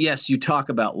 And yes, you talk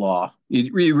about law.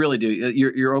 You really do.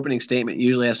 Your opening statement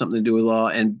usually has something to do with law.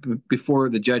 And before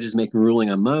the judges make a ruling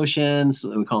on motions,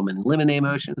 we call them in limine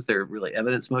motions. They're really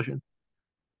evidence motions.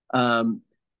 So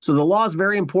the law is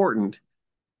very important,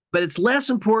 but it's less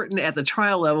important at the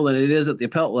trial level than it is at the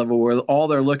appellate level, where all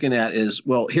they're looking at is,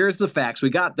 well, here's the facts. We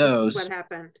got those. This is what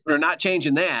happened. We're not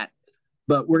changing that,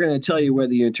 but we're going to tell you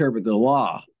whether you interpret the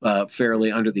law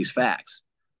fairly under these facts.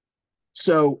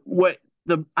 So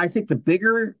I think the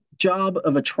bigger job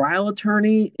of a trial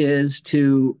attorney is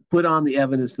to put on the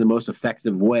evidence in the most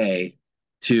effective way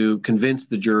to convince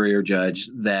the jury or judge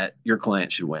that your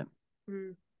client should win.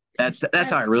 That's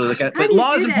how I really look at it. But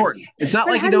law is important. It's not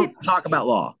like you don't talk about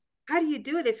law. How do you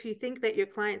do it if you think that your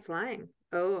client's lying?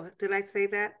 Oh, did I say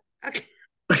that? Okay.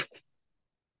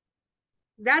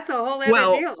 That's a whole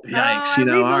other deal. Yikes, we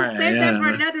will save that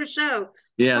for another show.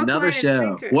 Yeah, another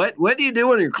show. What do you do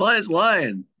when your client's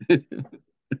lying?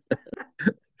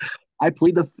 I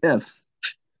plead the fifth.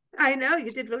 I know,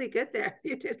 you did really good there.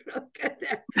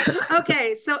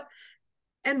 Okay, so,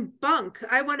 and bunk.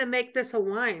 I want to make this a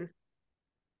wine.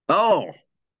 Oh,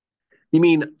 you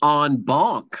mean en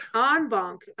banc? En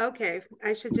banc. Okay,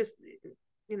 I should just,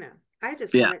 I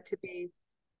just want it to be,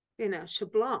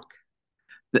 Chablanc.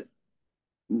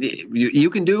 You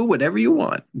can do whatever you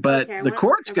want, but the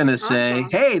court's going to say,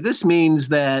 hey, this means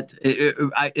that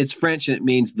it's French and it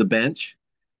means the bench.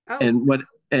 Oh.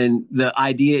 And the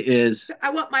idea is, I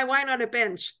want my wine on a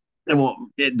bench. Well,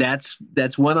 that's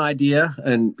one idea,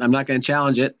 and I'm not going to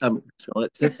challenge it. So let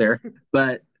it sit there.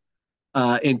 But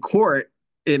in court,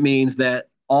 it means that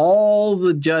all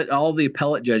the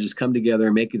appellate judges come together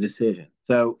and make a decision.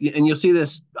 So, and you'll see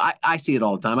this. I see it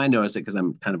all the time. I notice it because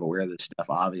I'm kind of aware of this stuff,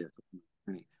 obviously.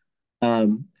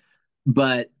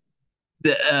 But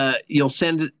you'll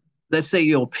send it. Let's say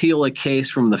you'll appeal a case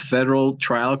from the federal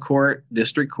trial court,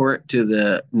 district court, to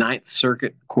the Ninth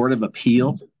Circuit Court of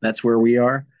Appeal. That's where we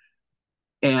are.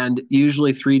 And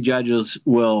usually 3 judges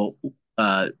will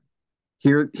rule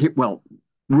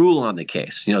on the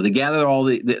case. They gather all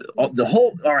the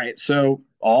whole. All right, so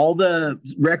all the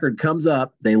record comes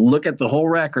up. They look at the whole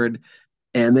record,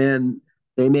 and then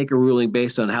they make a ruling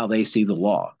based on how they see the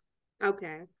law.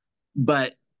 Okay.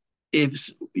 But if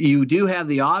you do have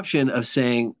the option of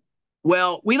saying,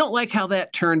 well, we don't like how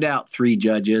that turned out, 3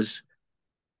 judges.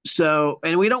 So,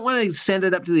 and we don't want to send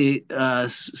it up to the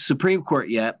Supreme Court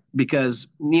yet because,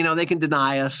 they can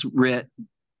deny us writ.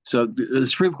 So the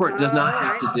Supreme Court does not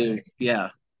have to do,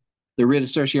 the writ of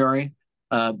certiorari.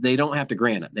 They don't have to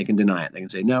grant it. They can deny it. They can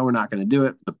say, no, we're not going to do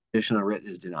it. The petition on writ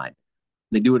is denied.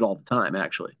 They do it all the time,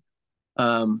 actually,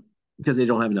 because they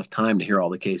don't have enough time to hear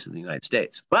all the cases in the United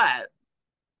States. But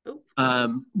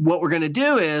what we're going to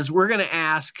do is we're going to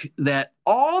ask that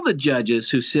all the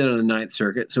judges who sit on the Ninth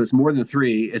Circuit, so it's more than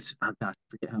 3, it's, I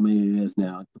forget how many it is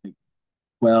now, it's like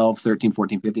 12, 13,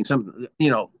 14, 15, some,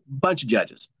 bunch of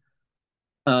judges.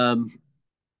 We're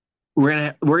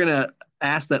going to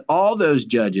ask that all those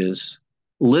judges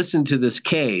listen to this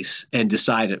case and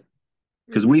decide it,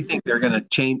 because we think they're going to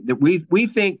change. We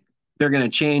think they're going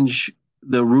to change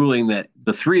the ruling that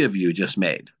the three of you just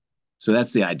made. So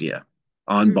that's the idea.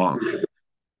 En banc,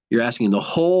 you're asking the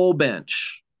whole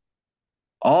bench,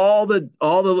 all the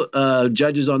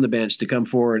judges on the bench, to come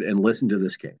forward and listen to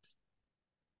this case.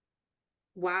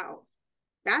 Wow,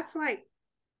 that's like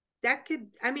that could.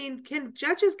 I mean, can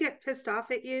judges get pissed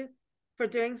off at you for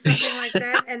doing something like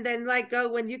that, and then like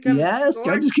go when you come? Yes, to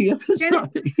court, judges can get pissed off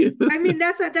at you. I mean,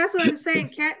 that's what I'm saying.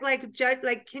 Can't like judge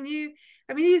like can you?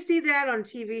 I mean, you see that on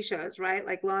TV shows, right?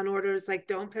 Like Law and Order is like,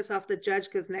 don't piss off the judge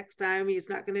because next time he's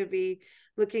not going to be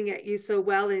looking at you so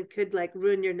well and could like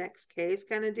ruin your next case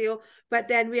kind of deal. But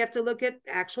then we have to look at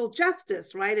actual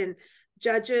justice, right? And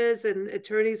judges and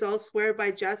attorneys all swear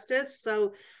by justice.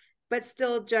 So, but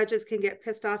still judges can get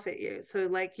pissed off at you. So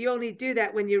like you only do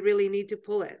that when you really need to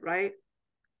pull it, right?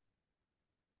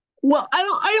 Well,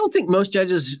 I don't think most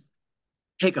judges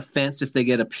take offense if they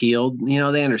get appealed.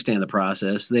 They understand the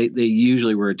process. They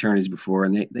usually were attorneys before,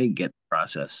 and they get the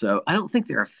process. So I don't think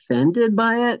they're offended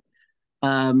by it.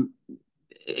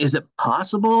 Is it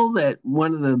possible that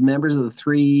one of the members of the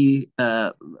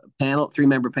three-member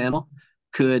panel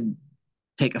could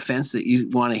take offense that you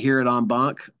want to hear it en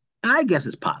banc? I guess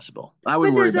it's possible. I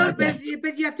wouldn't worry about that.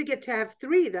 But you have to get to have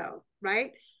three, though,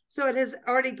 right? So it has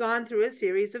already gone through a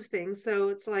series of things. So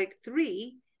it's like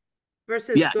three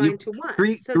versus going to one.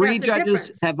 Three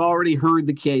judges have already heard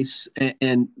the case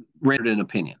and rendered an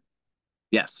opinion.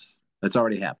 Yes, that's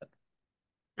already happened.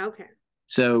 Okay.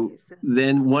 So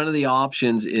then one of the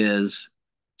options is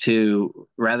to,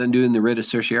 rather than doing the writ of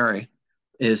certiorari,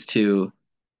 is to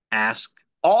ask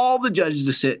all the judges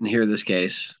to sit and hear this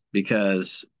case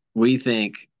because we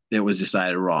think it was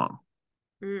decided wrong.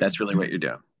 That's really what you're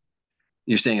doing.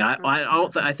 You're saying,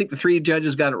 I think the three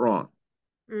judges got it wrong.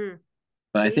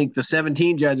 But I think the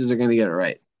 17 judges are going to get it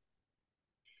right.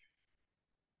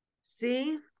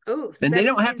 See? Oh, and they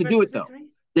don't have to do it, though.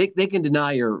 They can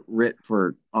deny your writ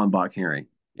for en banc hearing.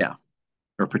 Yeah.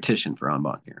 Or petition for en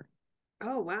banc hearing.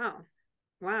 Oh, wow.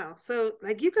 Wow. So,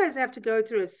 like, you guys have to go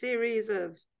through a series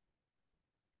of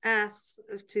asks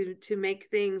to make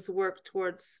things work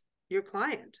towards your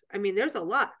client. I mean, there's a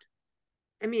lot.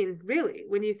 I mean, really,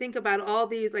 when you think about all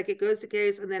these, like it goes to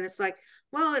case and then it's like,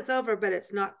 well, it's over, but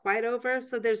it's not quite over.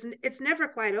 So it's never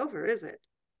quite over, is it?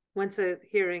 Once a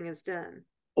hearing is done.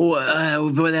 Well,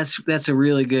 boy, that's a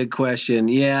really good question.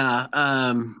 Yeah.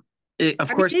 Of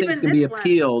course, things can be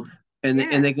appealed and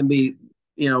they can be,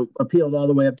 appealed all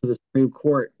the way up to the Supreme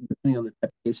Court, depending on the type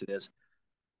of case it is.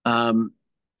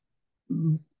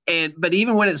 But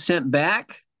even when it's sent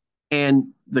back and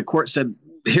the court said,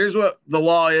 here's what the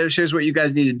law is, here's what you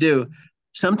guys need to do,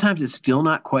 sometimes it's still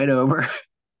not quite over.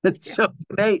 So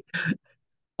they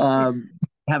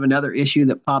have another issue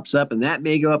that pops up and that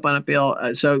may go up on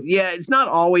appeal. So yeah, it's not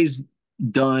always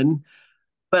done,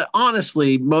 but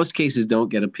honestly, most cases don't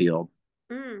get appealed.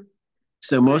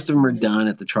 So most of them are done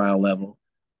at the trial level.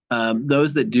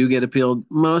 Those that do get appealed,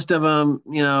 most of them,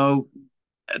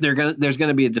 there's going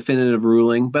to be a definitive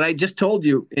ruling. But I just told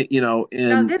you,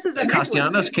 in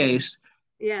Castellanos' case,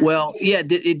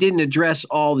 it didn't address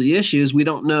all the issues. We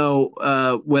don't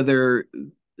know whether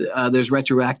there's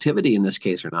retroactivity in this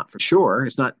case or not. For sure,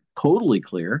 it's not totally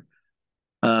clear.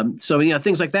 So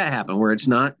things like that happen where it's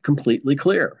not completely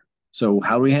clear. So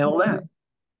how do we handle that?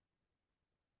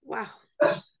 Wow.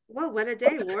 Well, what a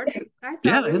day, Ward. I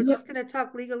thought we were just going to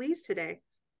talk legalese today.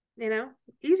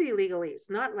 Easy legalese,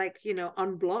 not like,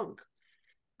 en blanc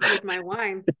with my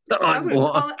wine. I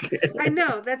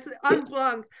know, that's en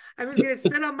blanc. I was going to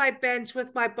sit on my bench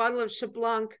with my bottle of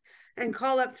Chablanc and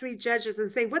call up three judges and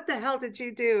say, what the hell did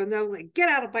you do? And they're like, get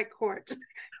out of my court.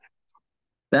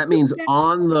 That means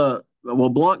blanc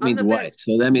means white.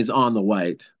 So that means on the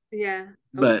white. Yeah.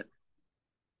 But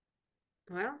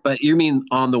you mean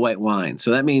on the white wine.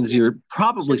 So that means you're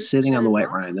probably sitting on the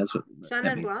white wine. That's what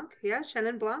Chenin Blanc. Yeah,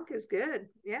 Chenin Blanc is good.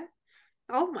 Yeah.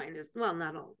 All mine is, well,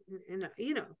 not all,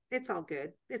 it's all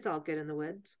good. It's all good in the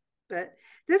woods. But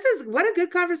what a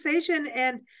good conversation.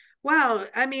 And wow,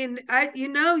 I mean,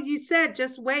 you said,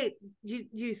 just wait.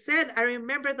 You said, I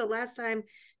remember the last time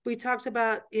we talked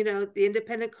about, the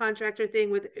independent contractor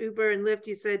thing with Uber and Lyft,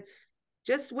 you said,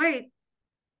 just wait.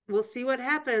 We'll see what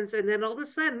happens. And then all of a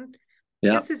sudden,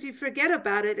 just as you forget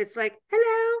about it, it's like,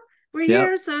 hello, we're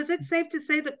here. So is it safe to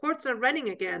say the courts are running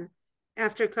again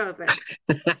after COVID?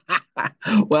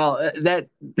 Well, that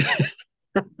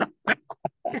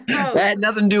had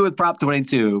nothing to do with Prop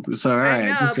 22. So, all right.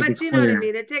 I know, but you know what I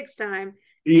mean? It takes time.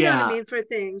 You know what I mean? For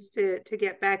things to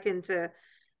get back into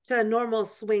to a normal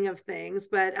swing of things.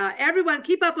 But everyone,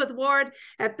 keep up with Ward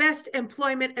at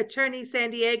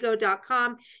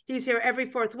bestemploymentattorneysandiego.com. He's here every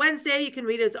fourth Wednesday. You can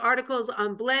read his articles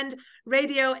on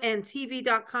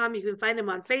blendradioandtv.com. You can find him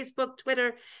on Facebook,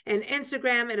 Twitter, and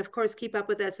Instagram. And of course, keep up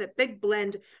with us at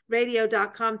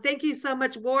bigblendradio.com. Thank you so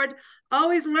much, Ward.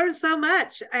 Always learn so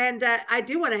much. And I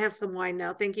do want to have some wine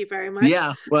now. Thank you very much.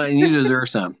 Yeah, well, and you deserve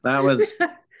some. That was...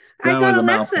 I got a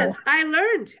lesson. Mouthful.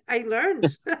 I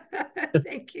learned.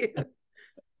 Thank you.